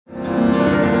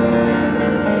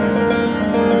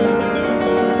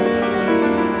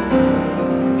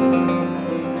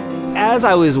as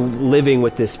I was living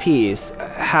with this piece,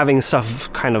 having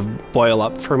stuff kind of boil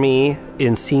up for me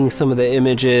in seeing some of the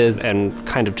images and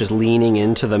kind of just leaning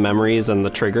into the memories and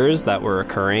the triggers that were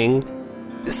occurring,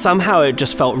 somehow it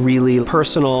just felt really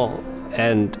personal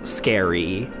and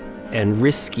scary and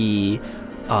risky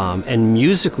and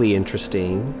musically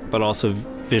interesting, but also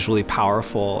visually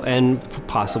powerful and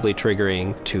possibly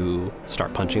triggering to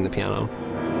start punching the piano.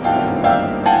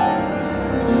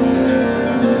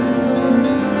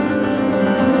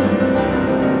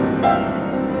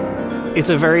 It's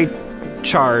a very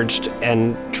charged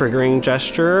and triggering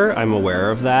gesture. I'm aware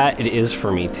of that. It is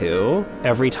for me too.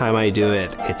 Every time I do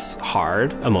it, it's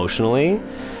hard emotionally.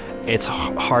 It's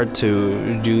hard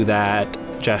to do that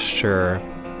gesture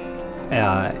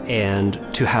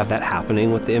and to have that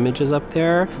happening with the images up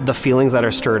there. The feelings that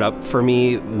are stirred up for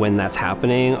me when that's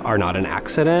happening are not an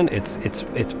accident.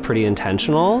 It's pretty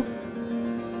intentional.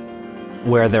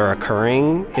 Where they're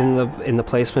occurring in the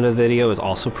placement of video is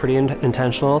also pretty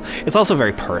intentional. It's also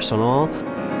very personal.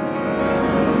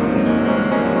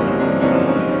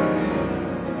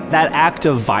 That act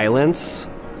of violence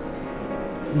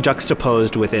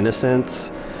juxtaposed with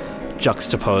innocence,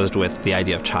 juxtaposed with the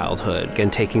idea of childhood,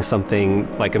 and taking something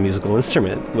like a musical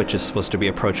instrument, which is supposed to be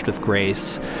approached with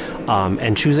grace,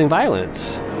 and choosing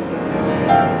violence.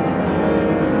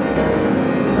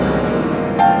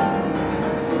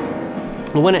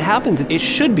 When it happens, it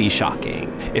should be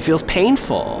shocking. It feels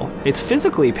painful. It's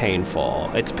physically painful.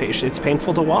 It's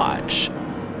painful to watch.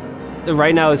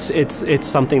 Right now, it's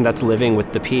something that's living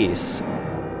with the piece.